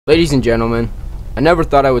Ladies and gentlemen, I never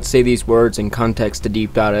thought I would say these words in context to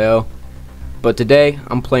Deep.io, but today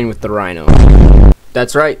I'm playing with the RHINO.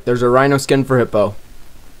 That's right, there's a RHINO skin for Hippo.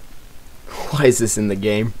 Why is this in the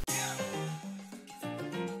game?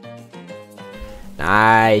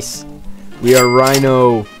 Nice. We are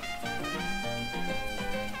RHINO.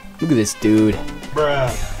 Look at this dude. Bruh.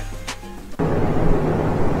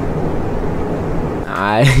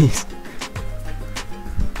 Nice.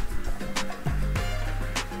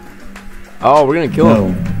 Oh, we're gonna kill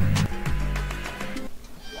him.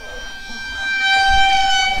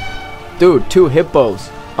 Dude, 2 hippos.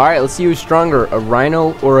 Alright, let's see who's stronger, a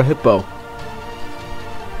RHINO or a hippo.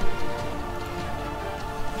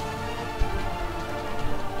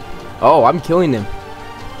 Oh, I'm killing him.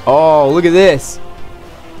 Oh, look at this.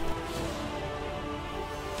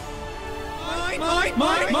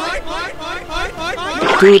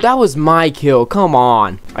 Dude, that was my kill. Come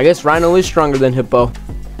on. I guess RHINO is stronger than hippo.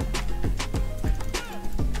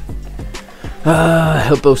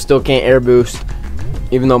 Hippo still can't air boost,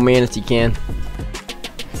 even though Manatee can.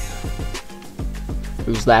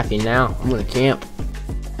 Who's laughing now? I'm gonna camp.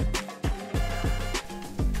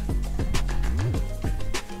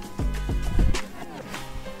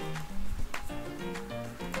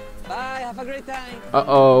 Bye, have a great time.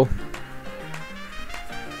 Uh-oh.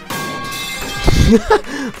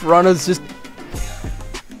 Piranha's just...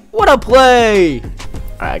 What a play! Alright,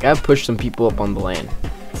 I gotta push some people up on the land.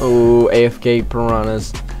 Oh, AFK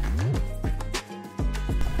piranhas.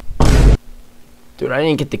 Dude, I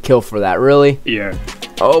didn't get the kill for that, really? Yeah.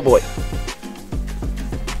 Oh boy.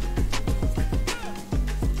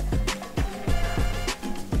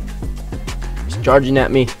 He's charging at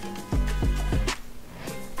me.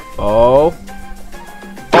 Oh.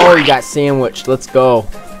 Oh, he got sandwiched. Let's go.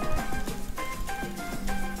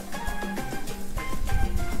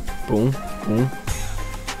 Boom, boom.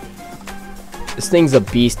 This thing's a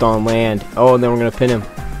beast on land. Oh, and then we're gonna pin him.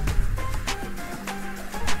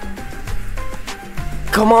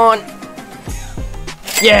 Come on!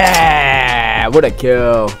 Yeah! What a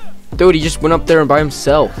kill. Dude, he just went up there and by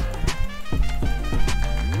himself.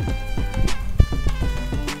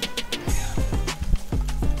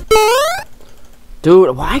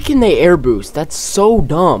 Dude, why can they air boost? That's so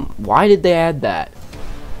dumb. Why did they add that?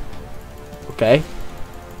 Okay.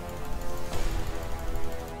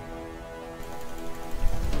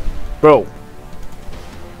 Bro.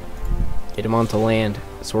 Get him onto land.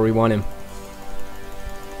 That's where we want him.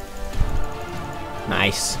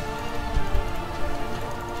 Nice.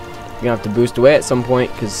 You're gonna have to boost away at some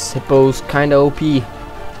point because Hippo's kinda OP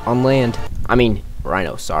on land. I mean,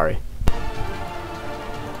 RHINO, sorry.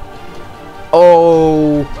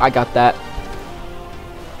 Oh, I got that.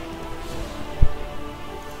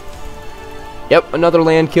 Yep, another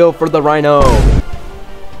land kill for the RHINO.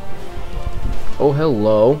 Oh,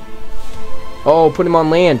 hello. Oh, put him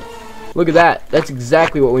on land. Look at that. That's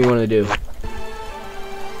exactly what we want to do.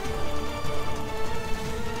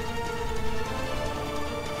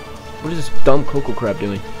 What is this dumb Coco Crab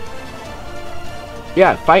doing?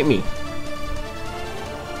 Yeah, fight me.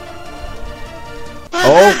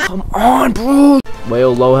 Oh, come on, bro.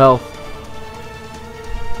 Whale, low health.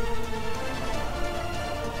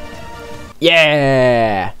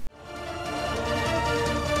 Yeah.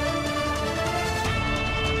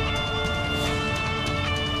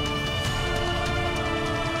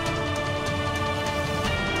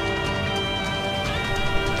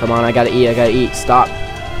 Come on, I gotta eat, stop.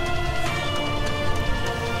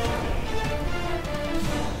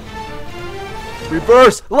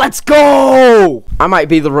 Reverse, let's go! I might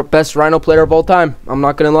be the best RHINO player of all time, I'm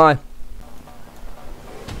not gonna lie.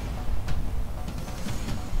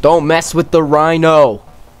 Don't mess with the RHINO.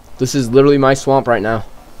 This is literally my swamp right now.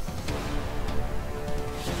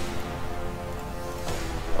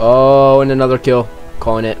 Oh, and another kill,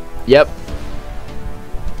 calling it. Yep.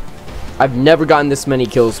 I've never gotten this many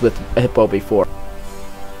kills with a hippo before.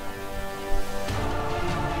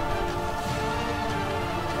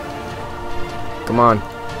 Come on.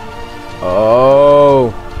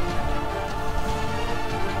 Oh.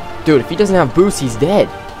 Dude, if he doesn't have boost, he's dead.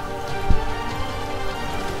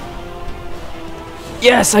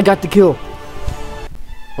 Yes, I got the kill.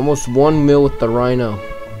 Almost 1 mil with the RHINO.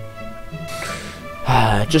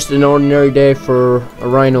 Just an ordinary day for a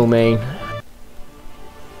RHINO main.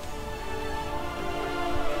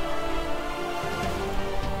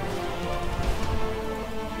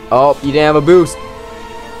 Oh, you didn't have a boost.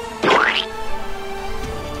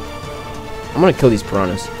 I'm gonna kill these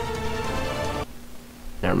piranhas.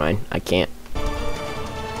 Never mind, I can't.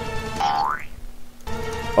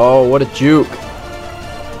 Oh, what a juke.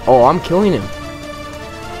 Oh, I'm killing him.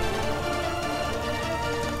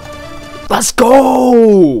 Let's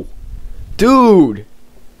go! Dude!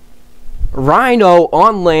 Rhino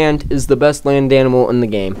on land is the best land animal in the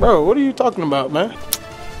game. Bro, what are you talking about, man?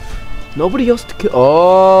 Nobody else to kill.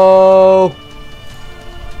 Oh!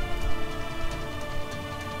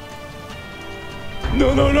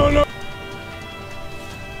 No, no, no, no.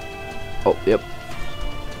 Oh, yep.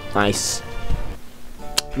 Nice.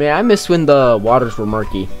 Man, I miss when the waters were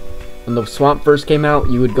murky. When the swamp first came out,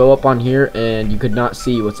 you would go up on here and you could not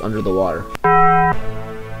see what's under the water.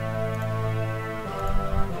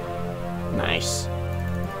 Nice.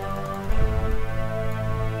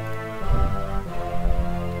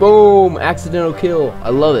 Boom! Accidental kill. I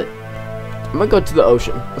love it. I'm gonna go to the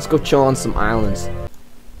ocean. Let's go chill on some islands.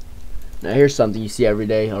 Now here's something you see every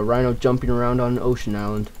day. A rhino jumping around on an ocean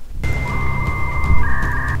island.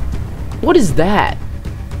 What is that?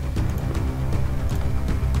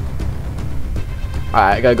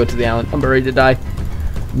 Alright, I gotta go to the island. I'm ready to die.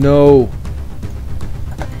 No.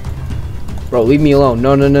 Bro, leave me alone.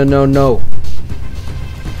 No, no, no, no, no.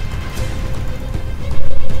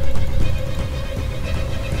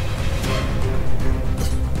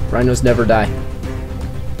 Rhinos never die.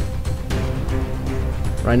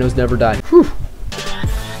 Rhinos never die. Whew.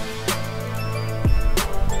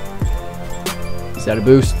 Is that a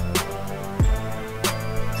boost?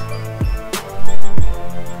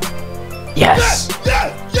 Yes!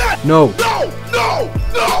 Yes, yes. No! No, no,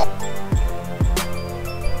 no.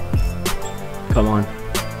 Come on.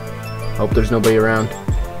 Hope there's nobody around.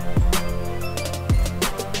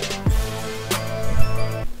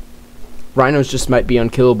 Rhinos just might be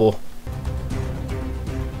unkillable.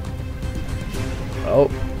 Oh.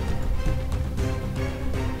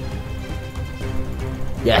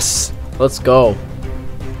 Yes! Let's go.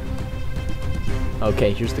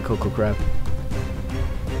 Okay, here's the cocoa crab.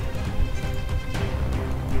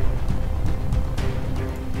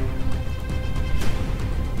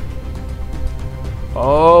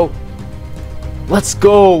 Oh. Let's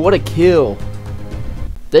go! What a kill!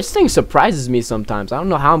 This thing surprises me sometimes. I don't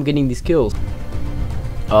know how I'm getting these kills.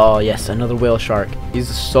 Oh yes, another whale shark. He's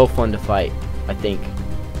so fun to fight, I think.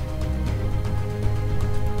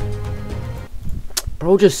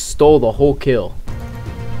 Bro just stole the whole kill.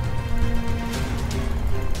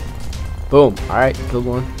 Boom. Alright, killed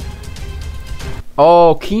one.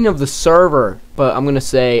 Oh, king of the server. But I'm gonna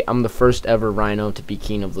say I'm the first ever rhino to be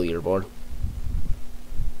king of the leaderboard.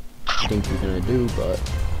 I think we're gonna do, but...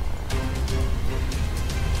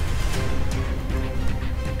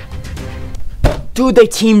 Dude, they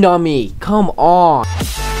teamed on me. Come on.